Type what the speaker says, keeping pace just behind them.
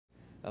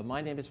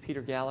My name is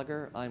Peter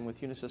Gallagher. I'm with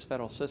Unisys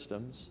Federal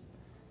Systems.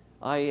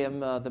 I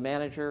am the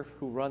manager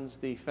who runs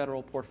the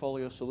Federal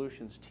Portfolio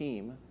Solutions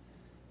team.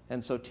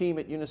 And so team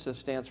at Unisys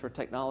stands for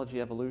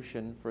Technology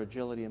Evolution for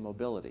Agility and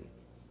Mobility.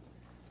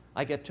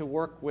 I get to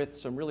work with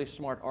some really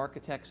smart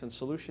architects and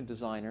solution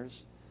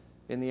designers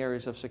in the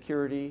areas of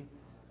security,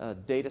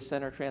 data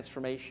center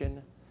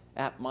transformation,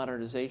 app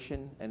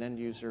modernization, and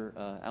end-user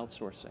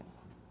outsourcing.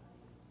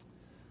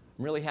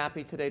 I'm really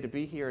happy today to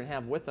be here and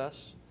have with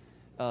us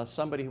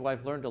somebody who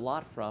I've learned a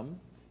lot from.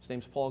 His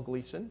name's Paul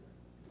Gleeson.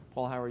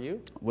 Paul, how are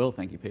you? Well,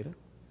 thank you, Peter.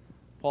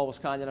 Paul was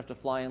kind enough to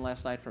fly in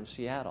last night from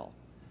Seattle.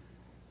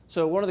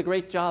 So one of the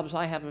great jobs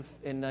I have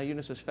in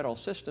Unisys Federal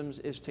Systems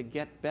is to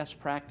get best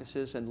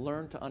practices and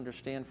learn to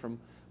understand from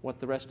what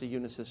the rest of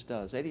Unisys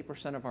does.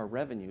 80% of our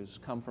revenues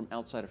come from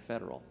outside of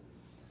Federal.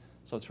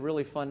 So it's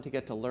really fun to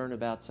get to learn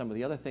about some of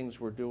the other things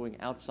we're doing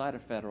outside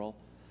of Federal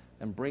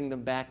and bring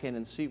them back in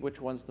and see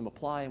which ones them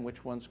apply and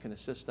which ones can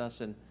assist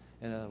us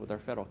with our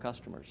Federal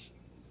customers.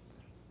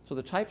 So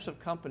the types of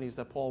companies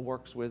that Paul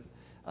works with,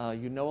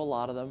 you know a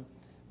lot of them.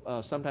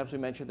 Sometimes we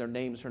mention their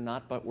names or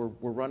not, but we're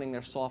running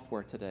their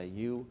software today.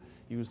 You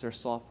use their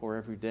software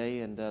every day,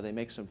 and they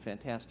make some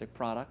fantastic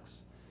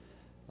products.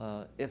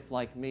 If,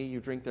 like me, you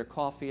drink their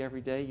coffee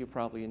every day, you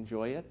probably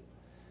enjoy it.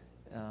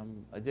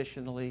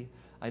 Additionally,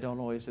 I don't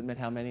always admit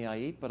how many I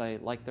eat, but I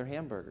like their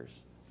hamburgers.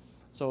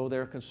 So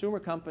there are consumer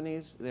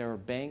companies, there are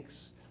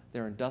banks,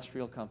 there are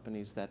industrial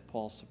companies that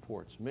Paul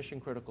supports,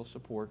 mission-critical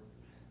support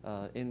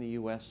in the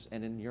U.S.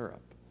 and in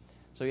Europe.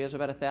 So he has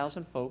about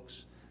 1,000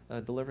 folks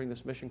delivering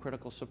this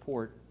mission-critical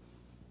support.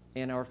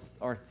 And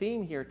our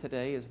theme here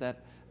today is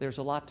that there's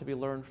a lot to be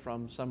learned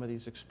from some of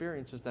these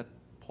experiences that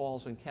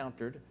Paul's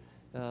encountered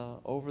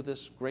over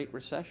this great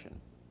recession.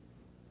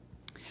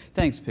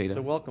 Thanks, Peter.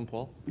 So welcome,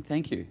 Paul.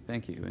 Thank you,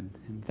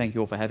 and thank you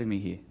all for having me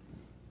here.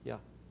 Yeah.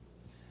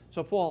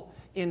 So Paul,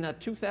 in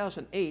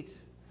 2008,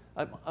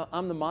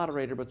 I'm the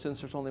moderator, but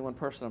since there's only one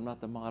person, I'm not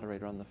the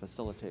moderator, I'm the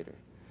facilitator.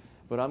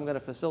 But I'm going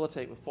to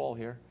facilitate with Paul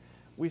here.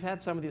 We've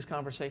had some of these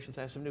conversations.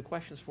 I have some new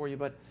questions for you,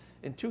 but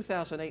in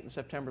 2008 in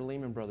September,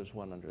 Lehman Brothers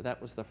went under.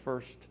 That was the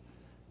first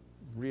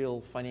real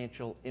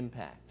financial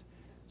impact.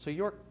 So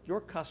your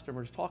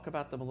customers, talk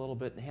about them a little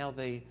bit and how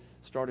they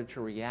started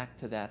to react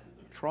to that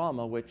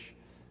trauma, which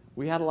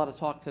we had a lot of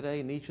talk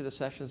today. In each of the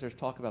sessions, there's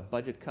talk about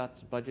budget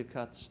cuts.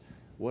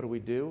 What do we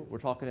do? We're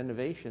talking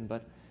innovation,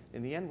 but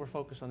in the end, we're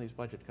focused on these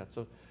budget cuts.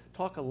 So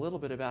talk a little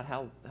bit about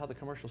how the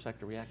commercial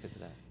sector reacted to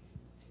that.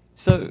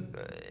 So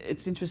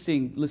it's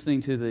interesting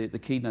listening to the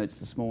keynotes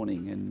this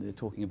morning, and they're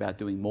talking about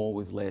doing more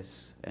with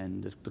less,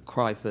 and the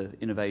cry for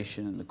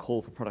innovation and the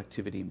call for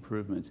productivity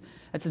improvements.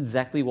 That's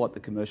exactly what the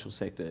commercial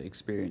sector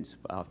experienced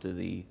after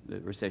the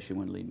recession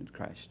when Lehman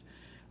crashed.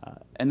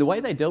 And the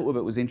way they dealt with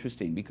it was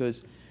interesting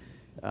because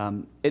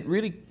it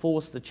really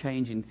forced a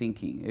change in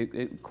thinking.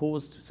 It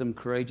caused some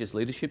courageous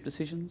leadership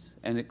decisions,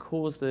 and it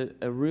caused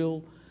a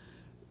real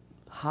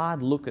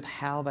hard look at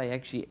how they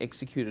actually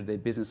executed their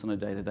business on a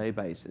day-to-day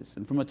basis.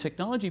 And from a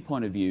technology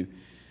point of view,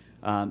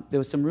 there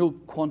were some real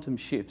quantum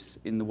shifts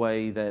in the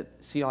way that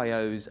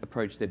CIOs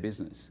approach their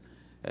business.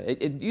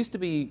 It used to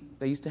be,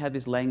 they used to have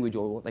this language,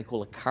 or what they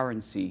call a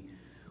currency,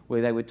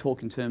 where they would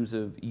talk in terms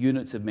of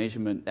units of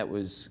measurement that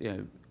was,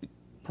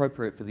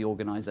 appropriate for the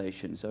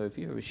organization. So if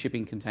you're a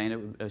shipping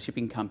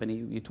company,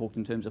 you talked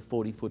in terms of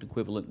 40-foot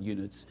equivalent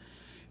units.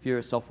 If you're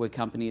a software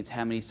company, it's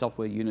how many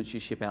software units you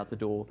ship out the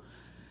door.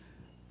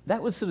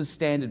 That was sort of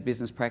standard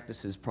business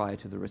practices prior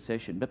to the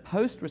recession. But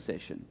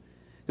post-recession,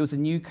 there was a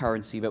new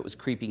currency that was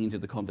creeping into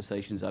the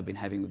conversations I've been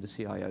having with the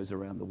CIOs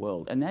around the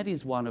world, and that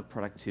is one of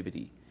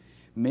productivity,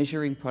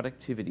 measuring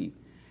productivity.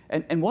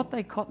 And what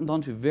they cottoned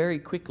onto very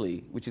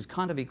quickly, which is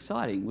kind of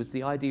exciting, was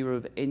the idea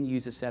of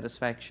end-user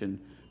satisfaction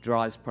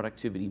drives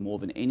productivity more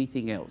than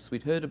anything else.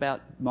 We'd heard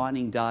about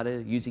mining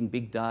data, using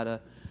big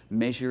data,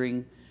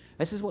 measuring.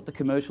 This is what the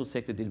commercial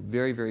sector did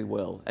very, very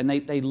well. And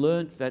they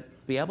learned that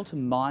to be able to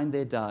mine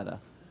their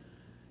data,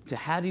 to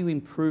how do you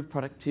improve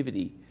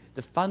productivity,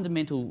 the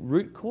fundamental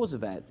root cause of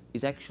that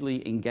is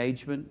actually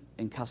engagement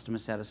and customer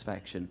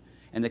satisfaction,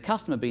 and the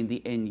customer being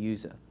the end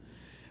user.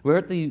 We're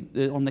at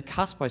on the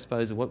cusp, I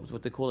suppose, of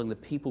what they're calling the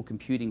people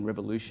computing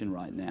revolution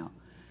right now.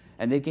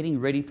 And they're getting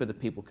ready for the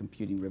people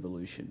computing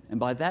revolution. And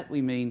by that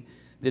we mean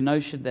the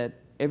notion that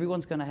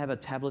everyone's going to have a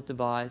tablet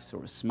device or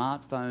a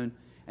smartphone,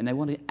 and they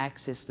want to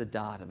access the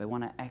data. They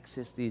want to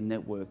access the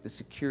network, the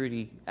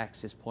security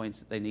access points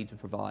that they need to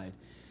provide.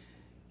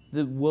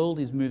 The world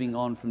is moving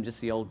on from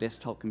just the old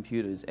desktop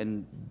computers,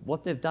 and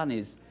what they've done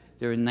is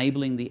they're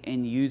enabling the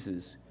end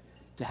users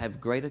to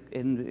have greater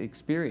end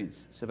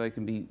experience so they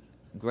can be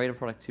greater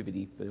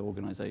productivity for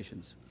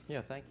organizations. Yeah,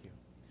 thank you.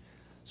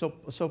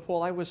 So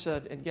Paul, I was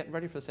getting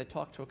ready for this. I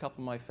talked to a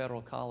couple of my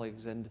federal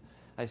colleagues, and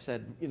I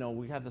said,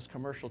 we have this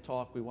commercial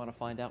talk. We want to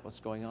find out what's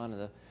going on.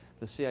 And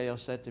the CIO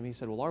said to me, he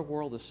said, well, our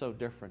world is so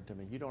different. I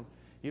mean,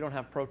 you don't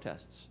have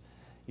protests.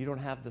 You don't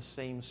have the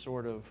same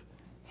sort of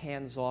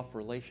hands-off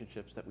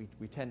relationships that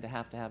we tend to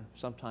have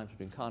sometimes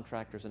between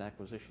contractors and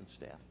acquisition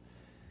staff.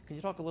 Can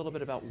you talk a little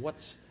bit about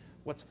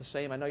what's the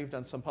same? I know you've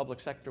done some public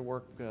sector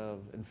work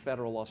in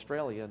federal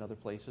Australia and other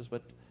places,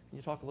 but can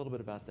you talk a little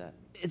bit about that?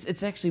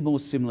 It's actually more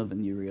similar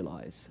than you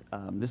realise.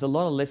 There's a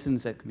lot of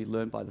lessons that can be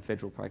learned by the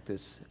federal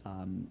practice.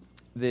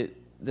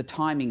 The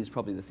timing is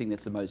probably the thing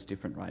that's the most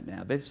different right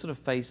now. They've sort of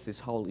faced this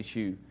whole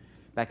issue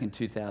back in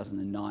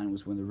 2009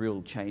 was when the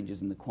real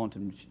changes in the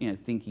quantum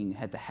thinking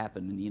had to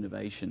happen and the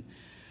innovation.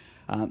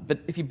 But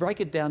if you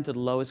break it down to the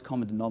lowest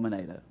common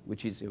denominator,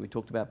 which is, we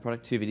talked about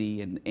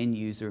productivity and end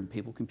user and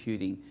people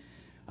computing,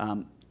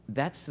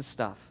 that's the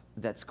stuff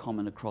that's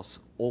common across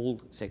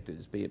all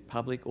sectors, be it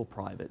public or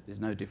private. There's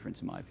no difference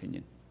in my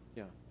opinion.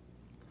 Yeah.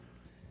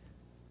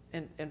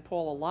 And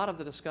Paul, a lot of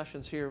the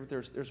discussions here,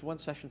 there's one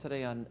session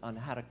today on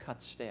how to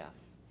cut staff,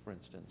 for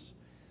instance.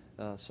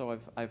 So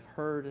I've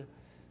heard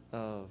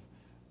of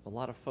a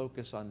lot of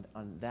focus on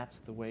that's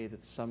the way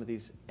that some of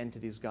these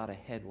entities got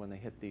ahead when they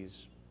hit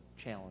these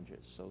challenges.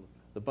 So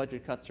the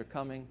budget cuts are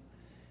coming.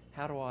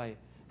 How do I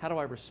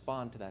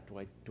respond to that?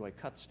 Do I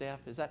cut staff?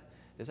 Is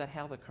that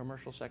how the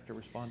commercial sector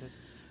responded?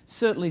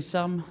 Certainly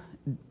some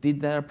did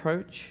that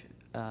approach,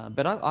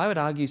 but I would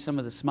argue some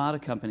of the smarter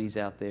companies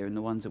out there and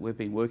the ones that we've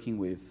been working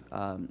with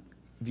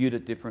viewed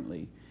it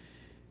differently.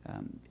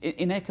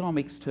 In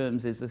economics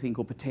terms, there's the thing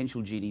called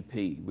potential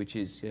GDP, which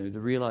is the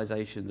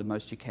realisation the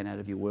most you can out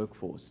of your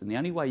workforce. And the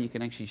only way you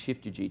can actually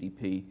shift your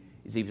GDP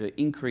is either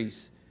to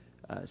increase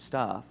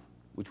staff,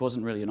 which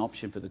wasn't really an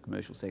option for the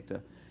commercial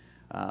sector,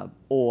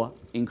 or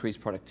increase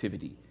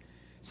productivity.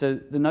 So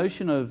the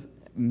notion of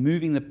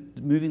moving the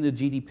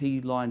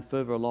GDP line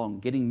further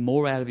along, getting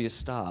more out of your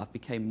staff,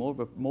 became more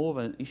of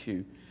an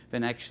issue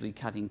than actually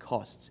cutting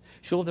costs.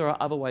 Sure, there are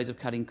other ways of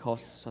cutting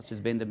costs, such as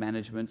vendor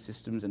management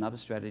systems and other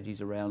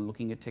strategies around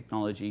looking at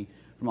technology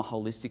from a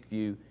holistic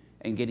view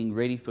and getting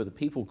ready for the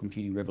people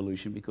computing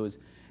revolution, because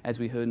as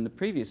we heard in the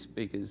previous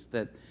speakers,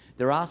 that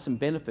there are some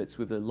benefits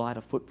with the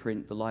lighter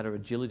footprint, the lighter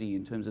agility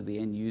in terms of the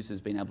end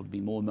users being able to be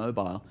more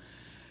mobile.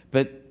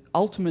 But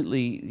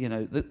ultimately,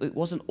 it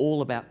wasn't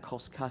all about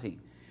cost cutting.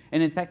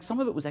 And in fact, some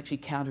of it was actually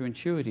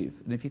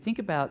counterintuitive. And if you think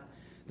about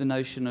the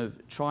notion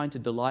of trying to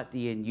delight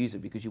the end user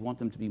because you want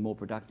them to be more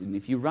productive, and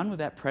if you run with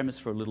that premise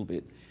for a little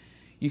bit,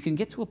 you can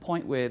get to a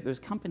point where there's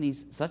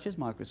companies such as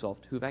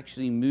Microsoft who have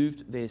actually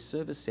moved their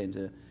service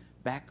center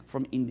back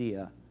from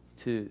India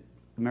to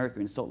America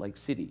in Salt Lake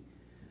City.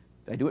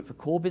 They do it for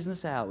core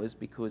business hours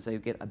because they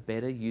get a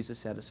better user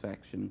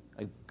satisfaction,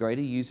 a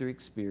greater user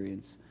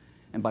experience,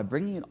 and by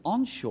bringing it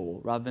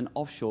onshore rather than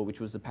offshore, which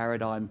was the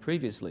paradigm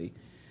previously,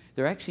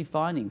 they're actually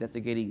finding that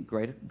they're getting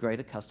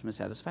greater customer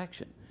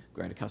satisfaction.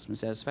 Greater customer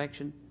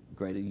satisfaction,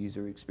 greater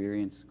user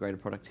experience, greater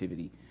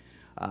productivity.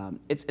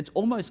 It's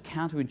almost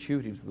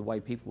counterintuitive to the way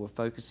people were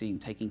focusing,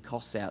 taking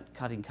costs out,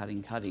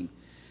 cutting.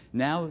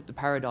 Now the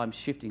paradigm's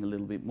shifting a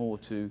little bit more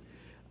to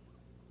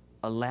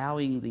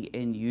allowing the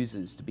end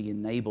users to be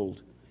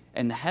enabled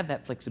and have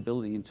that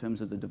flexibility in terms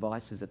of the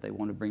devices that they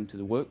want to bring to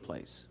the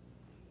workplace.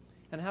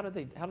 And how do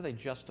they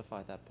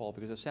justify that, Paul?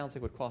 Because it sounds like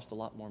it would cost a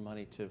lot more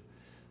money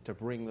to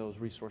bring those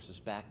resources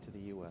back to the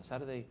U.S. How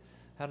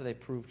do they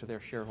prove to their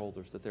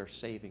shareholders that they're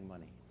saving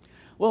money?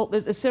 Well,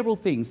 there's several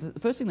things. The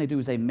first thing they do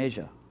is they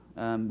measure.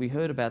 We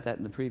heard about that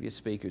in the previous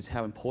speakers,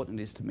 how important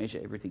it is to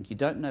measure everything. You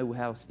don't know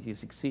how you're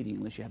succeeding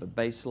unless you have a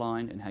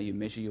baseline and how you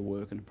measure your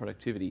work and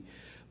productivity.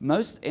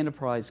 Most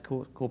enterprise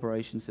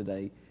corporations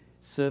today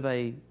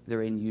survey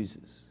their end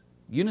users.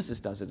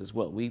 Unisys does it as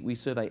well. We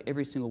survey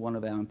every single one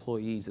of our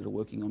employees that are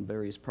working on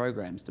various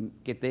programs to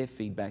get their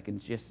feedback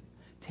and just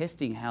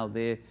testing how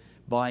they're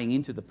buying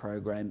into the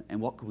program and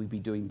what could we be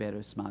doing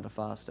better, smarter,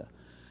 faster.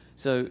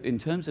 So in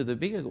terms of the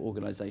bigger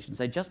organisations,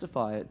 they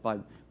justify it by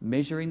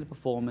measuring the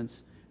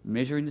performance,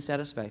 measuring the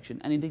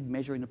satisfaction, and indeed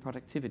measuring the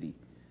productivity.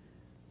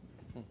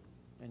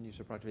 And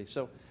user productivity.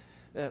 So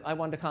I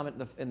wanted to comment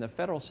in the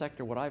federal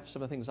sector,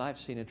 some of the things I've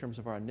seen in terms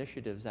of our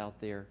initiatives out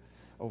there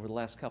over the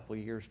last couple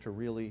of years to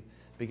really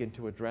begin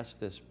to address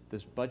this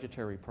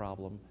budgetary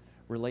problem,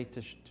 relate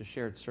to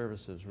shared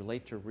services,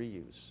 relate to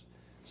reuse.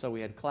 So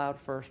we had Cloud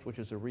First, which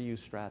is a reuse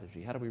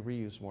strategy. How do we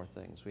reuse more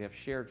things? We have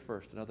Shared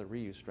First, another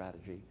reuse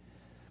strategy.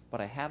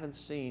 But I haven't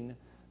seen,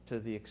 to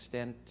the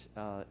extent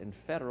in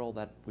federal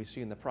that we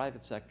see in the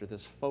private sector,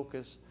 this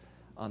focus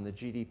on the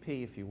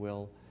GDP, if you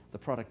will, the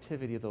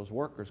productivity of those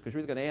workers. Because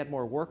you're either going to add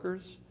more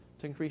workers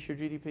to increase your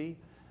GDP,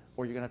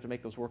 or you're going to have to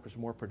make those workers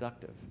more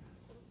productive.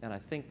 And I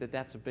think that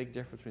that's a big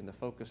difference between the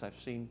focus I've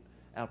seen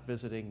out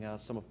visiting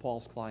some of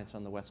Paul's clients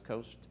on the West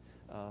Coast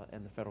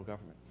and the federal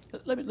government.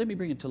 Let me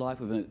bring it to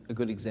life with a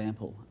good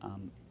example,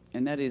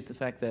 and that is the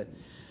fact that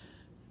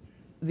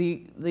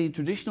the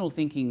traditional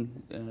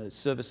thinking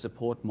service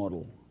support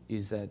model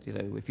is that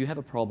if you have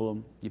a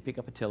problem, you pick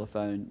up a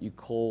telephone, you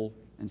call,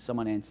 and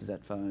someone answers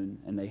that phone,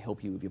 and they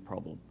help you with your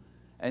problem,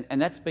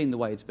 and that's been the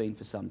way it's been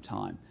for some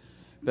time.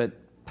 But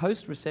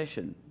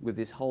post-recession, with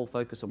this whole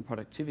focus on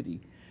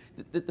productivity,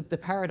 the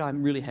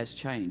paradigm really has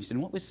changed,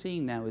 and what we're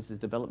seeing now is the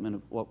development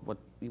of what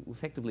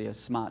effectively are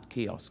smart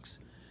kiosks.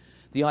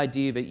 The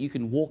idea that you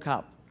can walk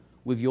up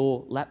with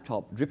your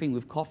laptop dripping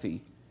with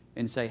coffee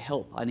and say,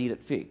 help, I need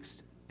it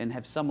fixed. and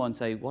have someone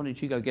say, why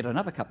don't you go get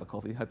another cup of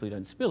coffee? Hopefully you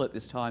don't spill it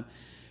this time.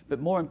 But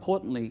more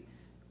importantly,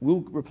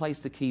 we'll replace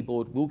the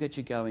keyboard, we'll get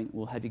you going,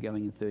 we'll have you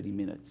going in 30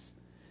 minutes.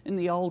 In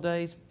the old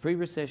days,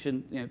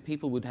 pre-recession,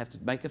 people would have to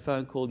make a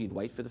phone call, you'd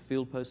wait for the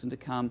field person to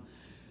come,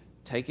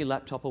 take your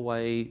laptop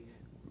away,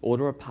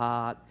 order a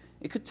part.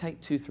 It could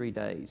take 2-3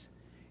 days.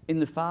 In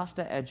the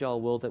faster,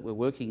 agile world that we're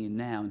working in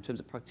now, in terms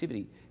of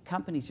productivity,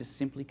 companies just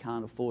simply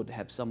can't afford to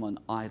have someone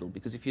idle,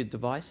 because if your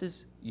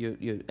devices, your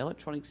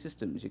electronic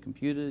systems, your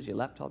computers, your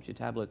laptops, your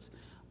tablets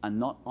are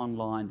not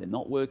online, they're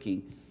not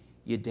working,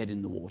 you're dead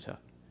in the water.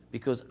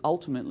 Because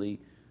ultimately,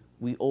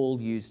 we all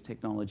use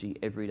technology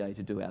every day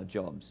to do our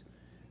jobs.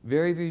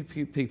 Very, very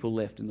few people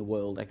left in the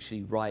world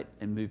actually write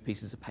and move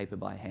pieces of paper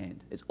by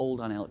hand. It's all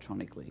done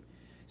electronically.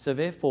 So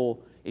therefore,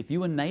 if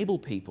you enable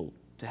people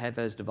to have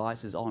those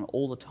devices on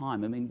all the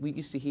time, I mean, we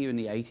used to hear in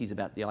the 80s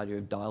about the idea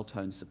of dial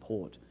tone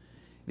support.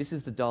 This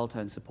is the dial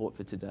tone support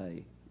for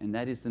today. And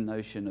that is the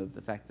notion of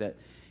the fact that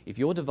if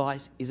your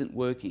device isn't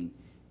working,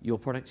 your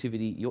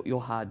productivity,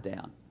 you're hard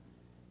down.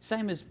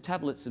 Same as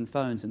tablets and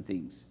phones and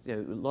things. A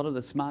lot of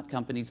the smart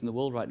companies in the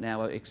world right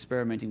now are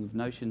experimenting with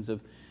notions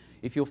of,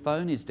 if your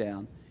phone is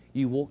down,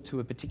 you walk to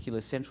a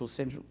particular central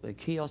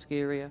kiosk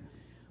area,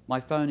 my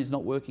phone is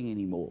not working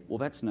anymore. Well,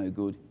 that's no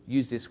good.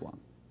 Use this one.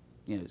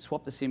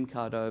 Swap the SIM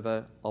card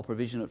over, I'll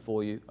provision it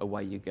for you,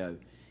 away you go.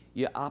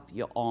 You're up,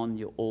 you're on,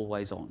 you're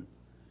always on.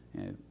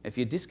 If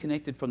you're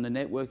disconnected from the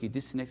network, you're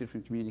disconnected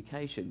from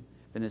communication,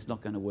 then it's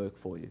not going to work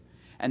for you.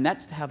 And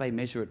that's how they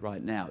measure it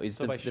right now, is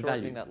so by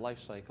shortening that life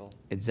cycle,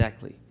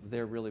 exactly,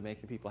 they're really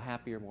making people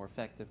happier, more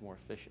effective, more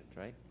efficient,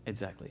 right?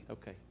 Exactly.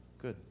 Okay,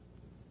 good,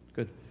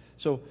 good.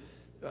 So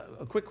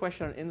a quick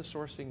question on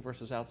insourcing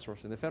versus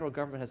outsourcing. The federal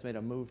government has made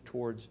a move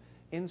towards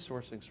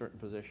insourcing certain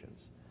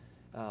positions.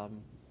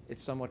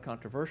 It's somewhat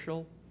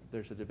controversial.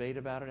 There's a debate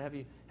about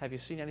it. Have you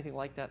seen anything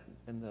like that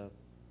in the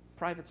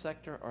private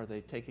sector? Are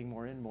they taking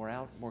more in, more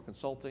out, more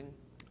consulting?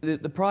 The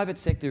private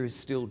sector is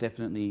still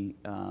definitely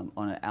on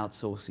an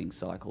outsourcing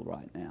cycle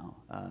right now.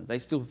 They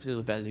still feel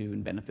the value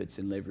and benefits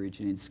in leverage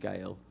and in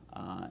scale.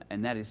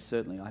 And that is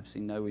certainly, I've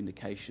seen no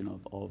indication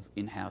of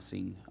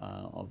in-housing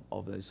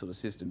of those sort of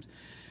systems.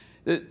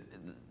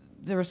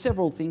 There are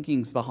several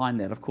thinkings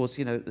behind that. Of course,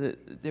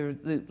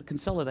 the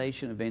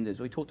consolidation of vendors.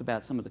 We talked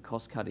about some of the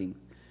cost cutting.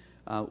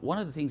 One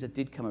of the things that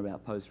did come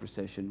about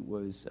post-recession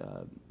was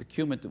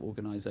procurement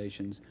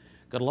organisations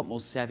got a lot more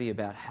savvy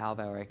about how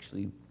they were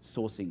actually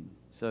sourcing.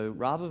 So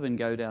rather than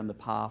go down the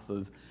path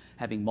of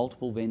having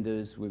multiple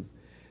vendors,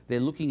 they're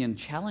looking and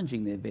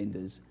challenging their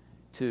vendors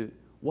to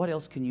what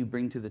else can you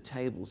bring to the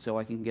table so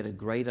I can get a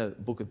greater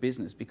book of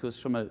business? Because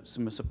from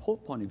a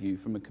support point of view,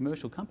 from a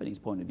commercial company's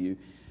point of view,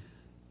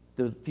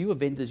 the fewer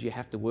vendors you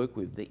have to work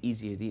with, the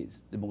easier it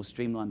is. The more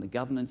streamlined the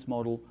governance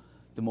model,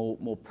 the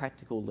more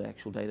practical the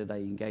actual day-to-day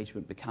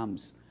engagement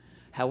becomes.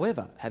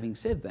 However, having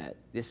said that,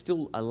 there's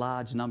still a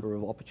large number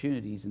of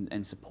opportunities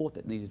and support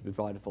that needs to be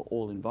provided for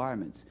all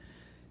environments.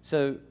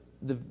 So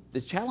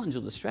the challenge or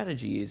the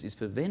strategy is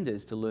for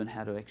vendors to learn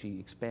how to actually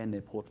expand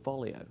their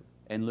portfolio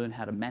and learn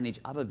how to manage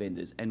other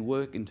vendors and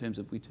work in terms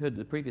of, we heard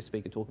the previous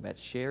speaker talk about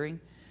sharing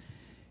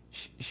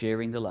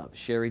the love,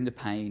 sharing the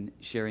pain,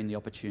 sharing the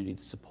opportunity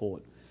to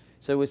support.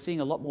 So we're seeing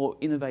a lot more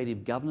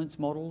innovative governance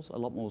models, a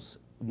lot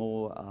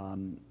more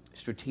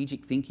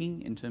strategic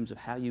thinking in terms of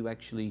how you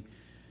actually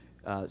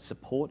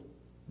support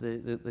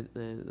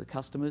the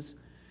customers.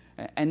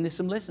 And there's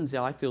some lessons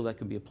there I feel that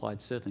can be applied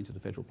certainly to the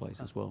federal place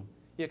as well.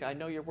 Yeah, I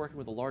know you're working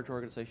with a large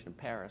organization in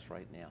Paris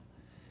right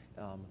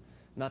now.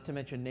 Not to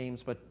mention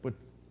names, but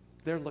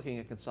they're looking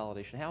at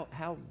consolidation.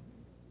 How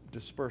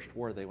dispersed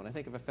were they? When I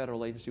think of a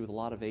federal agency with a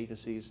lot of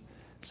agencies,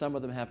 some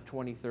of them have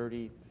 20,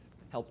 30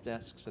 help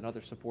desks and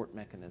other support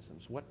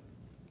mechanisms. What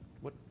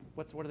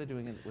are they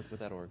doing with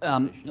that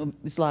organization?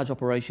 This large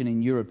operation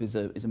in Europe is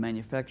a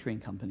manufacturing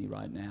company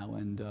right now,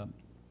 and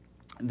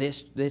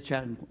their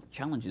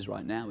challenges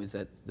right now is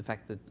that the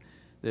fact that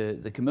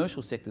the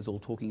commercial sector is all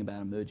talking about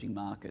emerging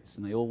markets,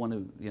 and they all want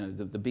to,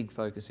 the big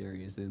focus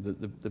areas,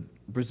 the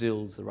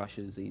Brazils, the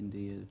Russias, the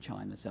India,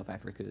 China, South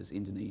Africas,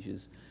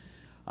 Indonesias.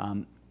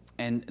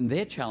 And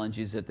their challenge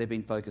is that they've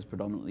been focused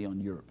predominantly on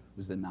Europe,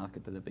 was the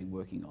market that they've been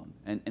working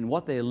on. And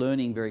what they're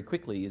learning very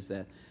quickly is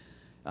that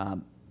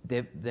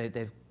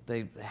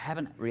they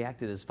haven't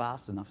reacted as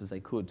fast enough as they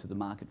could to the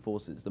market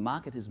forces. The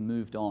market has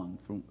moved on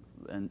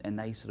and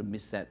they sort of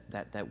missed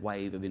that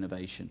wave of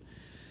innovation.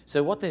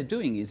 So what they're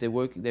doing is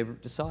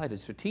they've decided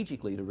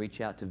strategically to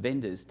reach out to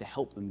vendors to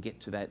help them get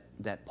to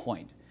that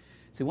point.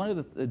 So one of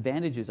the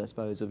advantages, I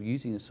suppose, of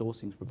using a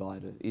sourcing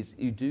provider is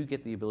you do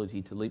get the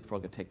ability to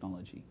leapfrog a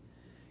technology.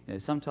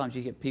 Sometimes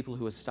you get people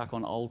who are stuck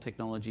on old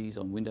technologies,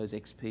 on Windows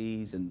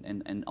XPs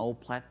and old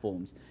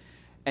platforms.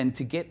 And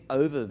to get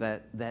over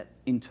that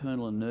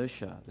internal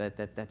inertia,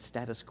 that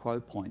status quo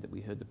point that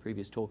we heard the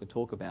previous talker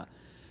talk about,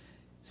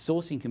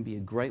 sourcing can be a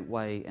great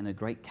way and a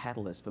great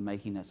catalyst for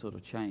making that sort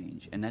of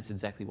change. And that's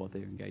exactly what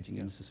they're engaging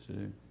Unisys to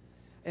do.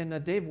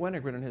 And Dave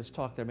Wennergren in his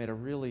talk there made a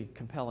really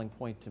compelling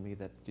point to me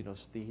that,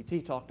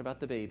 he talked about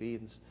the baby,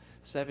 and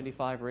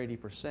 75 or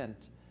 80%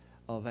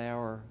 of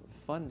our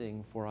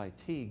funding for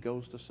IT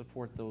goes to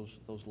support those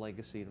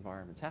legacy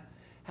environments.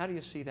 How do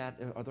you see that?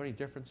 Are there any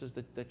differences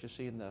that you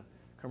see in the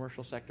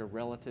commercial sector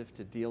relative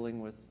to dealing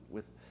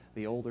with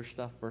the older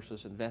stuff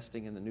versus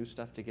investing in the new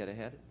stuff to get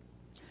ahead?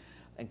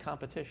 And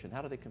competition,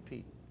 how do they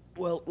compete?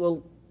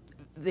 Well,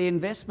 the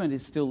investment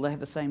is still, they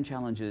have the same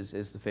challenges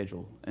as the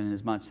federal, and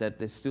as much that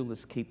there's still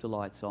this keep the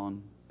lights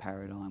on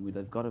paradigm where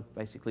they've got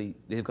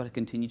to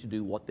continue to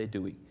do what they're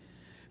doing.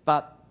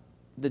 But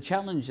the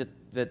challenge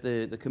that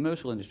the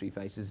commercial industry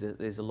faces is that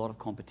there's a lot of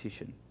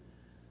competition.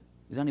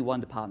 There's only one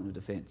Department of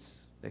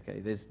Defense. Okay,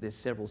 there's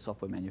several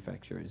software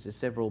manufacturers, there's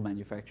several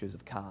manufacturers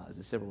of cars,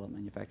 there's several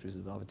manufacturers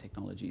of other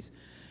technologies.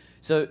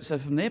 So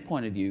from their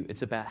point of view,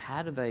 it's about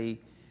how do they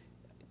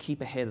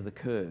keep ahead of the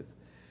curve.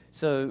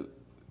 So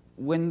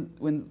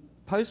when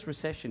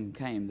post-recession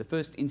came, the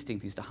first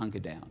instinct is to hunker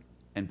down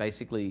and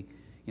basically,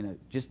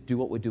 just do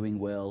what we're doing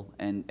well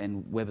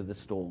and weather the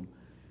storm.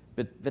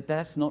 But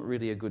that's not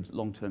really a good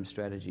long-term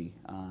strategy,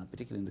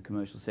 particularly in the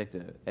commercial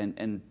sector.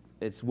 And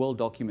it's well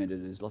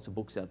documented. There's lots of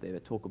books out there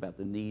that talk about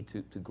the need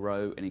to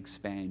grow and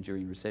expand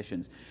during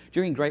recessions.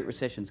 During great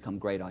recessions come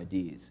great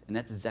ideas, and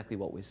that's exactly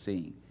what we're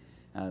seeing.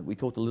 We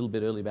talked a little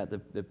bit earlier about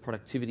the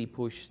productivity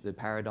push, the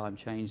paradigm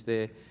change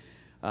there.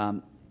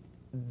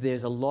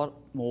 There's a lot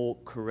more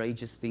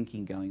courageous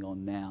thinking going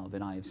on now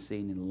than I have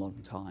seen in a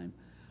long time.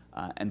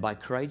 And by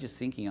courageous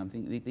thinking, I'm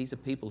thinking these are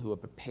people who are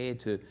prepared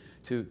to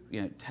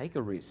take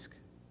a risk.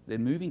 They're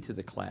moving to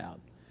the cloud.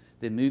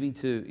 They're moving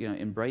to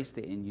embrace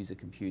their end-user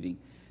computing.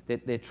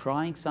 They're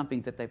trying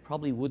something that they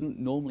probably wouldn't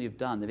normally have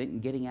done. They're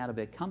getting out of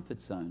their comfort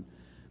zone,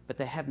 but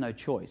they have no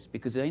choice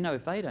because they know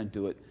if they don't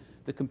do it,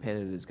 the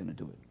competitor is going to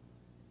do it.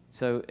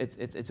 So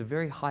it's a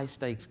very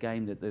high-stakes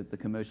game that the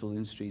commercial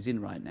industry is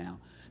in right now.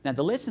 Now,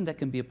 the lesson that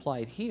can be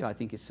applied here, I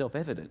think, is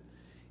self-evident,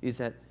 is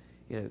that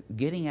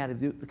getting out of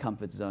the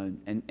comfort zone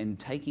and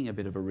taking a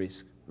bit of a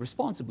risk,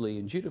 responsibly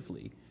and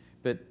dutifully,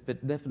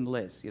 but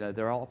nevertheless,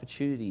 there are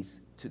opportunities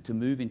to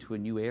move into a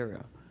new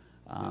area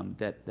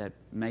that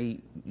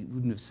you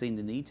wouldn't have seen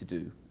the need to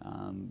do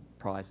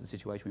prior to the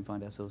situation we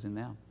find ourselves in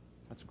now.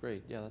 That's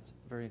great. Yeah, that's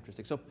very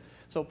interesting.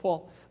 So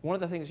Paul, one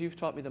of the things you've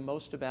taught me the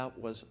most about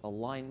was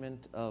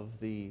alignment of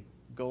the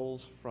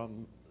goals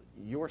from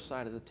your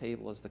side of the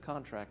table as the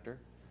contractor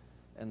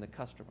and the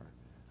customer.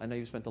 I know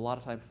you spent a lot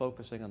of time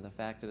focusing on the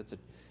fact that it's a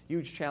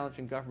huge challenge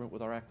in government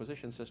with our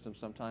acquisition system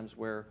sometimes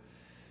where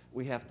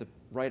we have to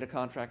write a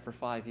contract for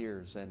 5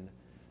 years. And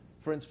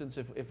for instance,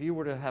 if you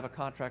were to have a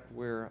contract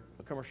where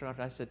a commercial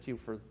contract, I said to you,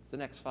 for the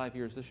next 5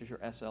 years, this is your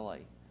SLA,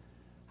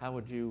 how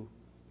would you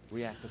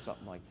react to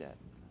something like that?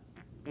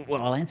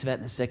 Well, I'll answer that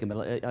in a second,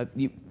 but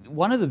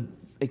one of the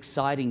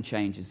exciting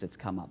changes that's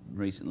come up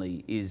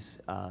recently is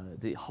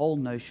the whole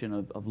notion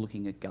of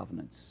looking at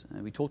governance.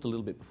 We talked a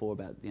little bit before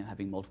about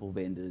having multiple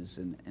vendors,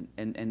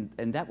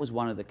 and that was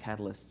one of the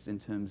catalysts in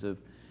terms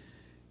of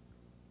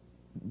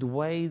the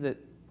way that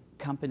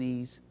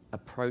companies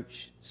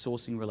approach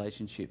sourcing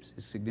relationships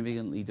has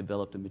significantly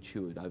developed and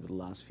matured over the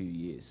last few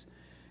years.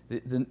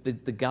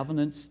 The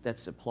governance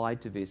that's applied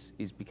to this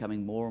is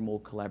becoming more and more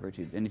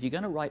collaborative. And if you're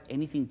going to write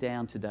anything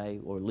down today,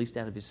 or at least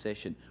out of this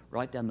session,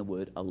 write down the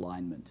word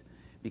alignment,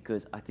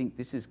 because I think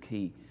this is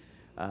key.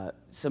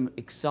 Some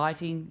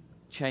exciting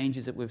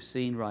changes that we've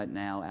seen right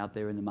now out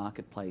there in the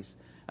marketplace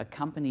are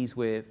companies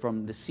where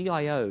from the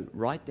CIO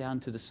right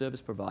down to the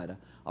service provider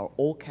are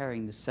all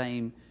carrying the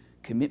same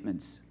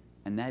commitments,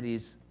 and that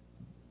is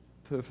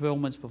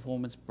performance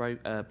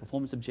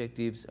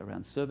objectives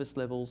around service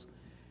levels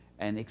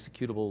and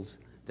executables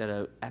that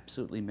are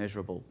absolutely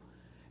measurable.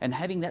 And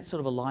having that sort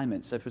of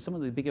alignment, so for some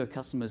of the bigger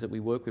customers that we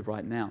work with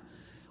right now,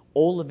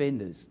 all the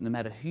vendors, no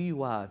matter who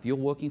you are, if you're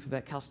working for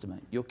that customer,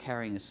 you're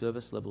carrying a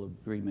service level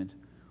agreement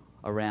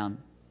around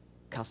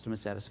customer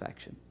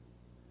satisfaction.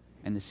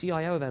 And the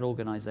CIO of that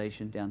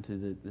organization down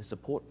to the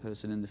support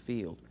person in the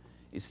field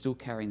is still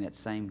carrying that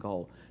same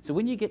goal. So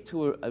when you get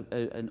to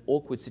an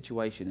awkward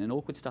situation, and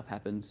awkward stuff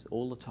happens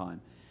all the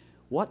time,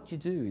 what you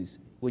do is,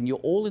 when you're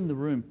all in the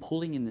room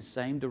pulling in the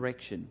same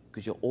direction,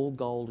 because you're all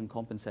goaled and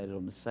compensated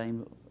on the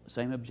same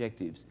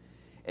objectives,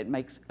 it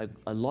makes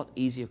a lot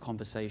easier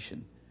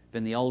conversation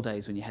than the old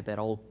days when you had that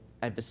old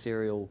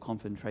adversarial,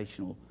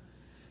 confrontational.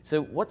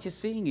 So what you're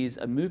seeing is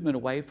a movement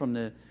away from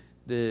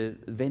the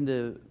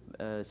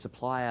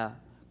vendor-supplier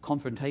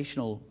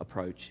confrontational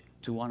approach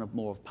to one of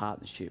more of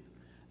partnership.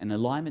 And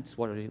alignment's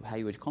how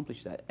you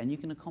accomplish that. And you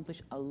can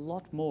accomplish a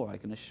lot more, I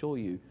can assure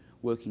you,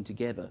 working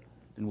together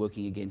than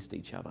working against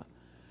each other.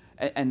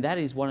 And that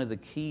is one of the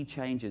key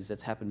changes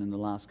that's happened in the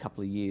last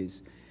couple of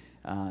years,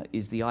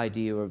 is the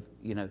idea of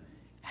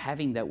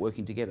having that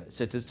working together.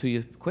 So to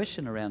your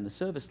question around the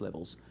service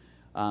levels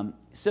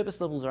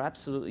are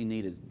absolutely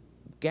needed.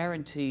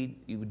 Guaranteed,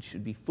 you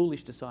should be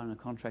foolish to sign a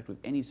contract with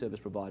any service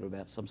provider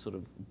about some sort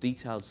of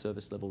detailed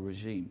service level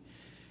regime.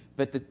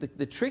 But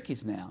the trick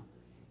is now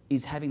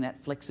having that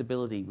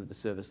flexibility with the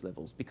service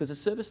levels, because a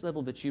service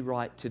level that you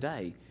write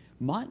today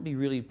might be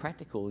really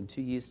practical in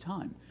 2 years'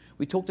 time.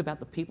 We talked about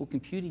the people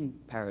computing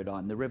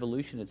paradigm, the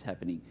revolution that's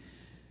happening.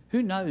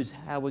 Who knows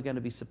how we're going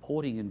to be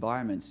supporting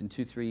environments in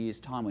 2-3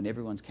 years' time when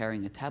everyone's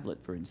carrying a tablet,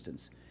 for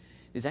instance?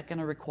 Is that going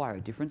to require a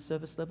different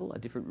service level, a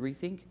different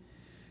rethink?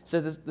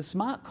 So the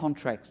smart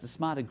contracts, the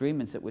smart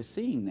agreements that we're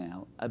seeing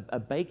now are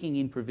baking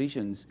in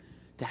provisions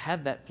to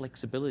have that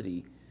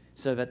flexibility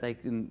so that they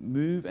can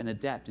move and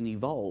adapt and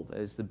evolve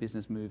as the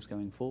business moves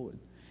going forward.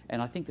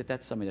 And I think that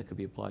that's something that could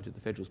be applied to the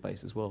federal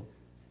space as well.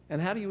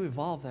 And how do you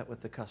evolve that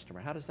with the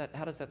customer? How does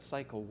that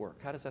cycle work?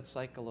 How does that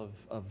cycle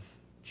of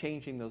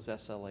changing those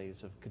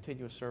SLAs, of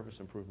continuous service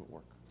improvement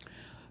work?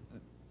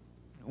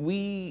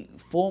 We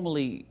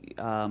formally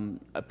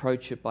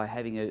approach it by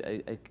having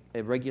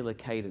a regular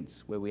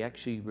cadence where we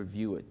actually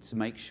review it to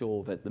make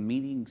sure that the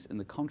meetings and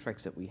the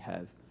contracts that we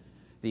have,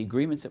 the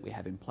agreements that we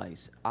have in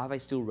place, are they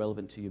still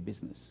relevant to your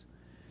business?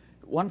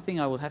 One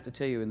thing I would have to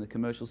tell you in the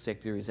commercial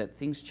sector is that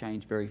things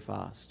change very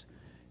fast.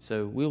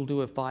 So we'll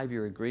do a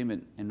 5-year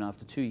agreement, and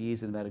after 2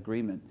 years in that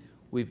agreement,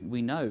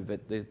 we know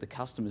that the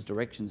customer's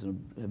directions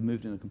have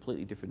moved in a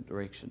completely different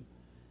direction.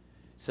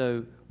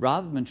 So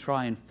rather than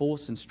try and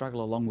force and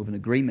struggle along with an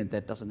agreement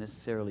that doesn't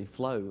necessarily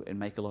flow and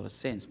make a lot of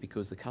sense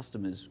because the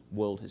customer's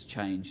world has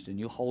changed and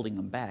you're holding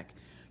them back,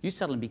 you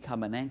suddenly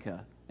become an anchor,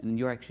 and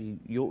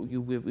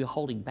you're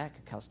holding back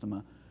a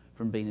customer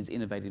from being as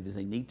innovative as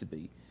they need to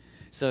be.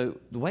 So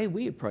the way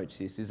we approach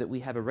this is that we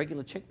have a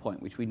regular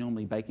checkpoint, which we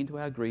normally bake into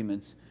our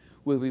agreements,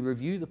 where we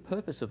review the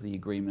purpose of the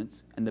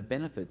agreements and the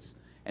benefits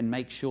and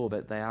make sure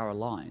that they are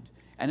aligned.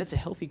 And it's a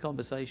healthy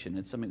conversation.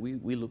 It's something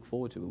we look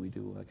forward to when we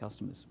do with our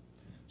customers.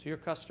 So your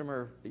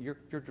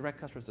direct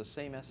customer is the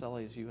same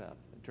SLA as you have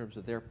in terms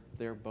of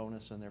their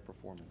bonus and their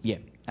performance? Yeah,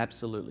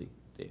 absolutely.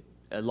 Yeah.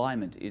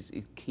 Alignment is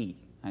key,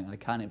 and I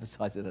can't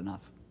emphasize it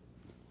enough.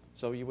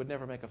 So you would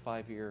never make a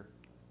 5-year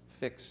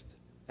fixed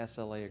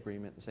SLA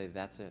agreement and say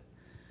that's it?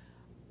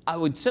 I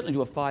would certainly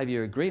do a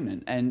 5-year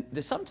agreement, and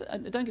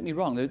don't get me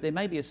wrong, there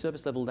may be a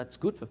service level that's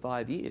good for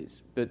 5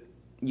 years, but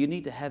you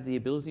need to have the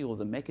ability or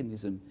the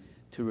mechanism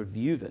to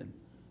review them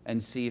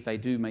and see if they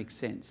do make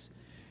sense.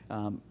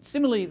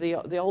 Similarly,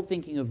 the old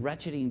thinking of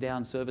ratcheting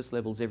down service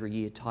levels every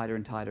year tighter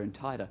and tighter and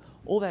tighter,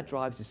 all that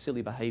drives is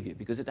silly behaviour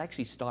because it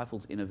actually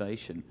stifles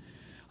innovation.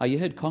 You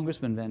heard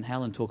Congressman Van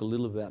Halen talk a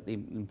little about the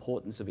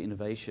importance of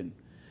innovation.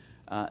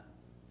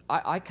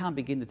 I can't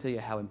begin to tell you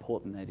how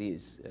important that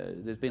is.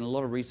 There's been a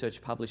lot of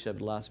research published over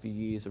the last few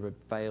years of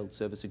failed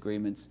service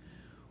agreements.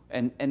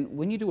 And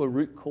when you do a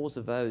root cause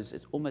of those,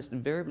 it almost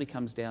invariably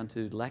comes down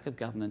to lack of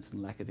governance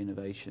and lack of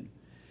innovation.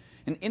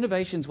 And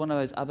innovation is one of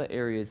those other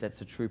areas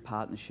that's a true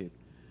partnership.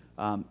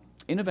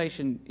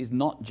 Innovation is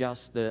not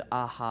just the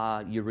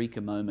aha, eureka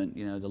moment,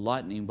 the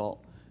lightning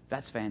bolt.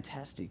 That's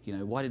fantastic.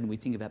 Why didn't we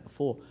think of that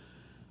before?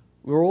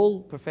 We're all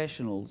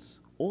professionals.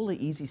 All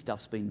the easy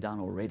stuff's been done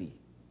already.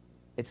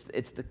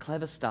 It's the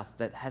clever stuff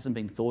that hasn't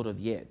been thought of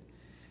yet.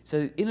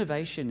 So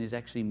innovation is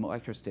actually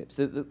micro steps.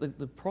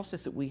 The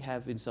process that we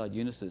have inside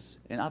Unisys,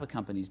 and other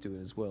companies do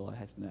it as well, I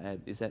have to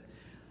add, is that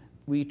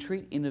we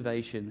treat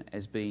innovation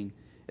as being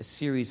a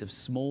series of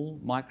small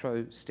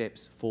micro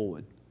steps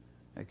forward.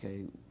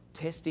 Okay,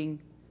 testing,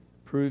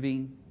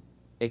 proving,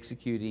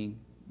 executing,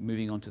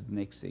 moving on to the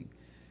next thing.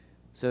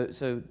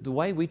 So the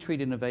way we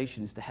treat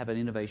innovation is to have an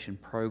innovation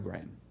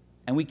program,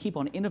 and we keep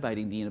on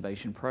innovating the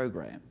innovation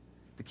program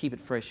to keep it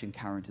fresh and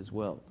current as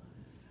well.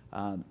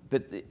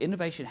 But the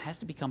innovation has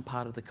to become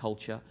part of the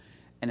culture,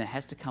 and it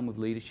has to come with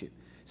leadership.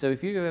 So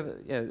if you ever,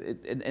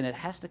 and it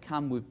has to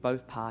come with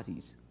both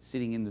parties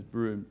sitting in the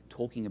room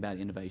talking about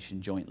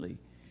innovation jointly.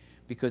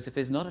 Because if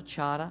there's not a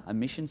charter, a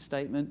mission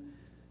statement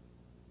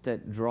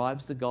that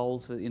drives the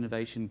goals for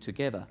innovation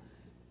together,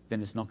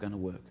 then it's not going to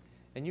work.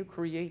 And you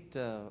create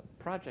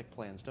project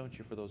plans, don't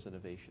you, for those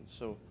innovations?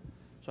 So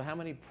how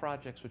many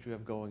projects would you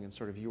have going in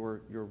sort of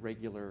your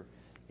regular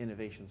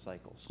innovation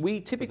cycles? We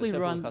typically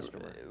run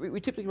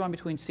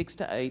between 6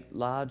 to 8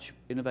 large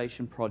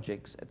innovation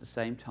projects at the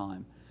same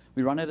time.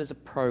 We run it as a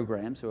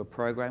program, so a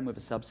program with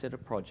a subset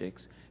of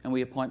projects, and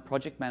we appoint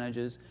project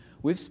managers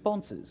with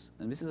sponsors.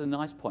 And this is a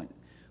nice point.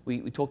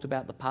 We talked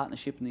about the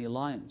partnership and the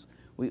alliance.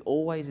 We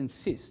always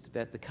insist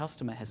that the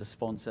customer has a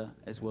sponsor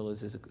as well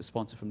as a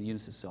sponsor from the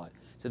Unisys side.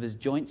 So there's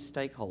joint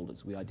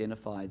stakeholders. We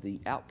identify the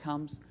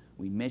outcomes,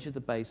 we measure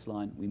the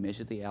baseline, we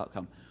measure the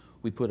outcome.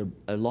 We put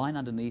a line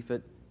underneath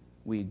it,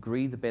 we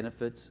agree the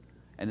benefits,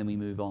 and then we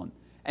move on.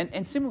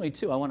 And similarly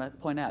too, I want to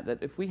point out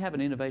that if we have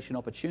an innovation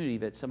opportunity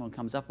that someone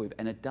comes up with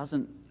and it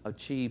doesn't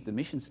achieve the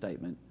mission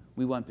statement,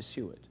 we won't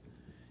pursue it.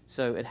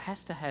 So it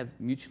has to have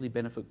mutually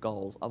benefit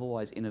goals,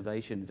 otherwise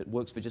innovation, if it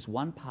works for just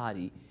one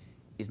party,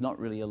 is not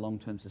really a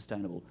long-term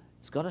sustainable.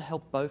 It's got to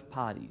help both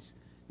parties,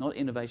 not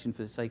innovation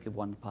for the sake of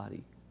one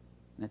party.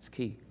 And that's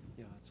key.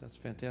 Yeah, that's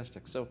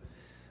fantastic. So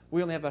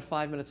we only have about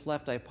 5 minutes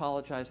left. I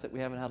apologize that we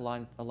haven't had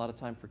a lot of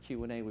time for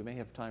Q&A. We may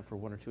have time for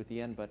 1 or 2 at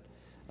the end, but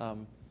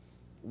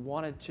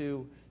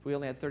we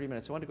only had 30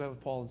 minutes. I wanted to go ahead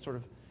with Paul and sort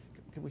of,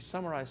 can we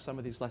summarize some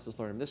of these lessons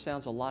learned? This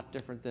sounds a lot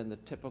different than the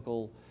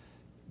typical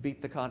beat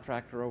the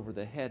contractor over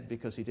the head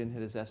because he didn't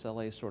hit his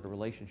SLA sort of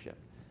relationship.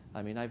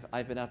 I mean,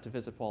 I've been out to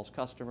visit Paul's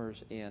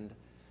customers, and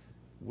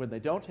when they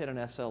don't hit an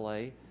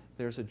SLA,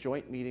 there's a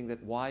joint meeting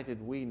that why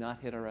did we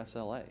not hit our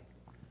SLA?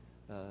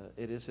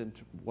 It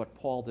isn't what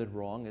Paul did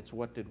wrong, it's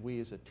what did we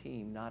as a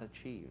team not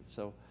achieve.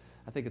 So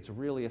I think it's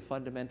really a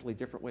fundamentally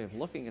different way of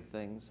looking at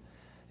things.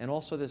 And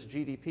also this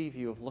GDP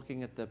view of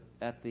looking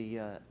at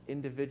the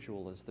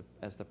individual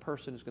as the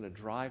person who's going to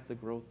drive the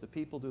growth. The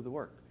people do the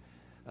work.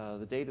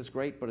 The data's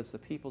great, but it's the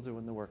people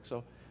doing the work.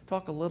 So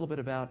talk a little bit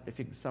about, if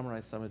you can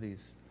summarize some of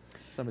these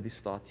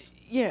thoughts.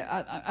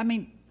 Yeah, I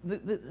mean,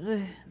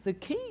 the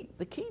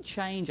key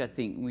change, I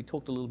think, and we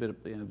talked a little bit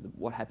about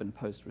what happened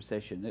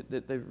post-recession,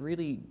 that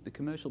the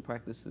commercial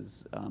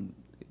practices,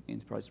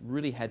 enterprise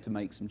really had to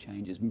make some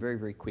changes very,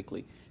 very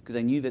quickly because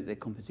they knew that their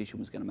competition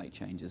was going to make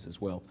changes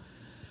as well.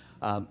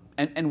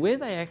 And where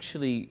they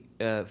actually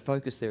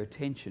focused their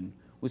attention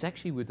was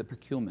actually with the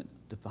procurement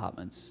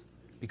departments,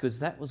 because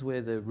that was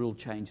where the real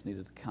change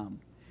needed to come.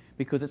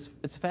 Because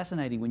it's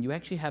fascinating when you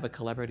actually have a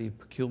collaborative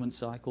procurement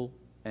cycle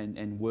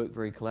and work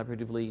very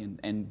collaboratively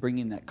and bring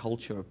in that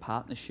culture of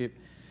partnership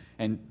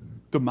and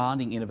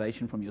demanding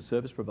innovation from your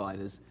service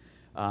providers.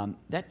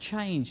 That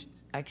change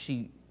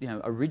actually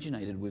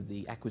originated with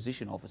the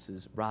acquisition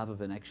officers rather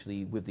than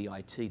actually with the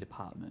IT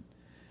department.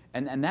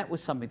 And that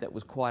was something that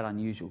was quite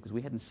unusual because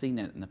we hadn't seen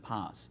that in the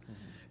past. Mm-hmm.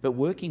 But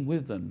working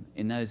with them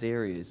in those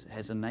areas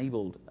has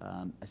enabled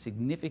a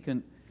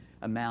significant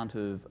amount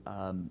of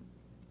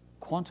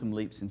quantum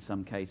leaps in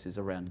some cases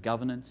around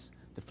governance,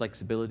 the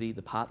flexibility,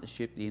 the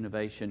partnership, the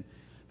innovation.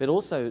 But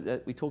also,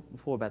 we talked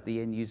before about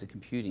the end user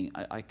computing.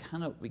 I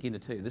cannot begin to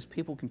tell you, this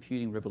people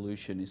computing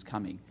revolution is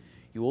coming.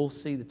 You all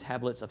see the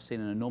tablets. I've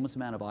seen an enormous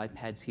amount of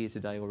iPads here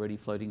today already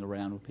floating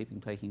around with people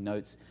taking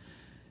notes.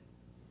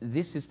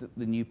 This is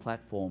the new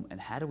platform, and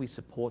how do we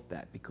support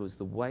that? Because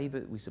the way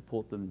that we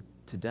support them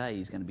today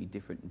is going to be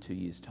different in 2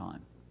 years'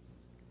 time.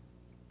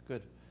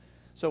 Good.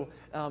 So,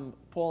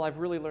 Paul, I've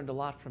really learned a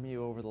lot from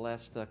you over the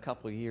last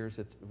couple of years.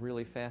 It's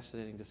really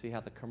fascinating to see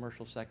how the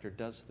commercial sector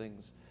does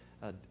things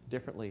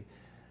differently.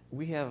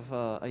 We have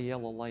a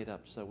yellow light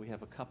up, so we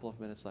have a couple of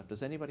minutes left.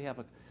 Does anybody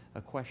have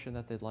a question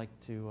that they'd like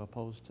to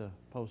pose to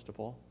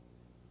Paul?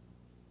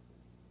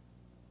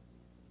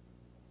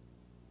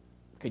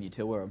 Can you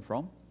tell where I'm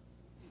from?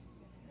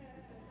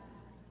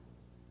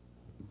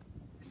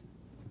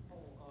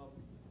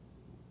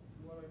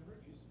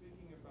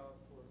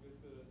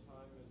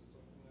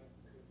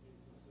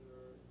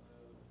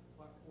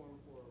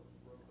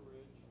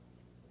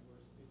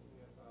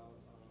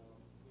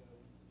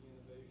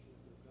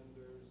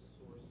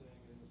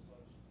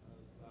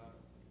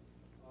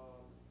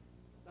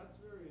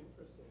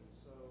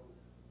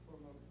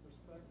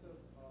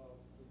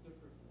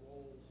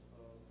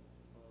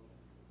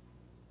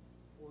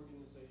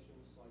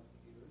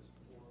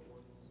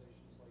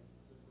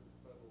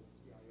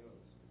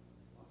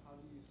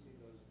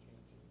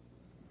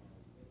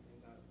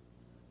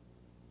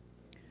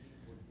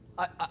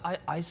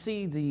 I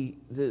see the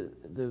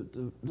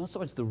not so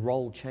much the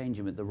role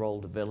changing, but the role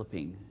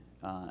developing,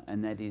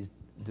 and that is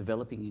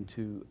developing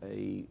into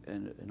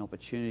an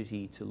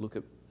opportunity to look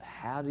at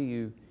how do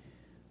you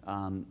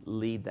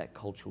lead that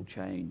cultural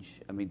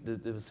change. I mean,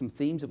 there were some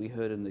themes that we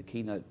heard in the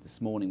keynote this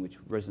morning which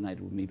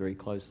resonated with me very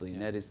closely,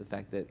 and that is the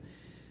fact that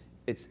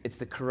it's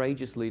the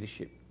courageous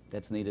leadership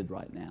that's needed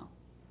right now,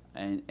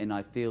 and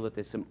I feel that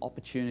there's some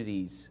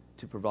opportunities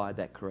to provide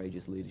that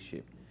courageous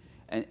leadership.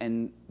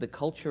 And the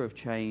culture of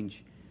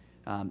change,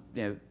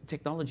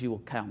 technology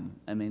will come.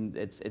 I mean,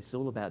 it's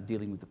all about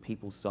dealing with the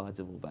people sides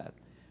of all that,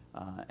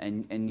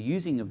 and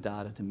using of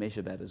data to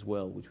measure that as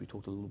well, which we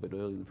talked a little bit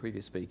earlier in the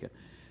previous speaker.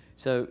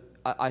 So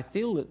I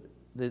feel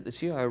that the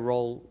CIO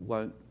role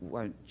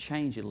won't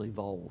change; it'll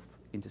evolve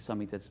into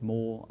something that's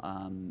more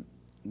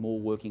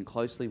working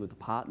closely with the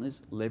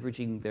partners,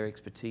 leveraging their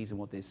expertise and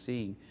what they're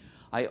seeing.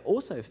 I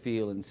also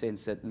feel and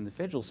sense that in the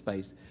federal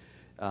space,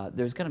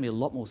 there's going to be a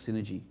lot more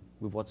synergy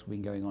with what's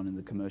been going on in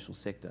the commercial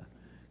sector.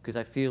 Because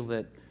I feel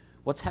that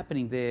what's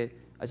happening there,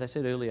 as I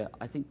said earlier,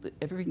 I think that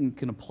everything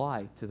can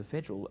apply to the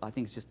federal. I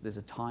think it's just there's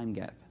a time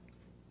gap.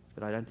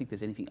 But I don't think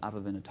there's anything other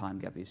than a time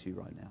gap issue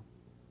right now.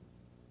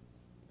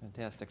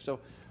 Fantastic. So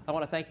I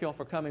want to thank you all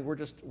for coming.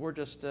 We're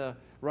just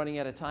running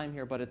out of time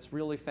here, but it's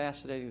really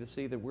fascinating to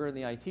see that we're in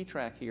the IT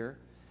track here,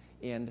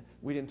 and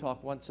we didn't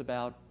talk once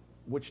about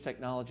which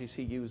technologies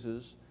he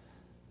uses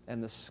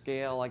and the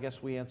scale. I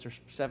guess we answer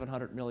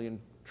 700 million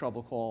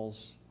trouble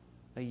calls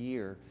a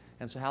year,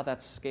 and so how that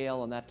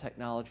scale and that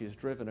technology is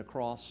driven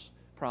across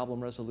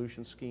problem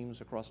resolution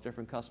schemes across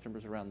different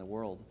customers around the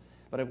world.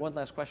 But I have one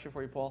last question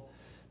for you, Paul.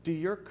 Do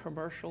your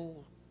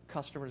commercial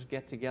customers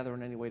get together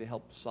in any way to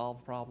help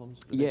solve problems?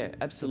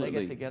 Absolutely. Do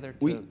they get together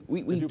to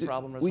do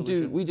problem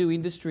resolution? We do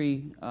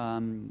industry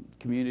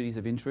communities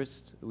of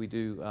interest. We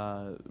do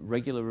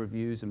regular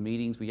reviews and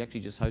meetings. We actually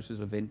just hosted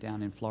an event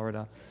down in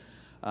Florida.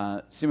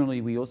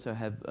 Similarly, we also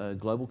have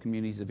global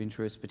communities of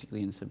interest,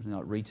 particularly in something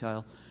like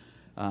retail,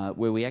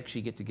 where we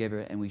actually get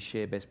together and we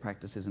share best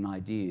practices and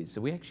ideas. So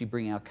we actually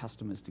bring our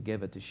customers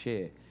together to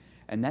share.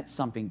 And that's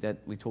something that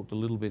we talked a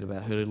little bit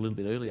about, heard a little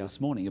bit earlier this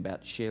morning,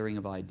 about sharing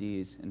of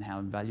ideas and how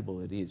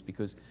invaluable it is,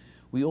 because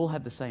we all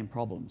have the same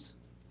problems.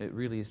 It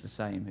really is the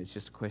same. It's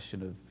just a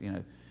question of, you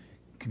know,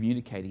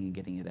 communicating and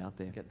getting it out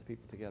there. Get the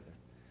people together.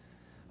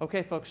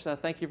 Okay, folks,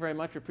 thank you very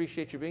much.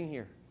 Appreciate you being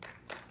here.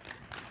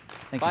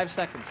 Thank 5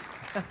 seconds.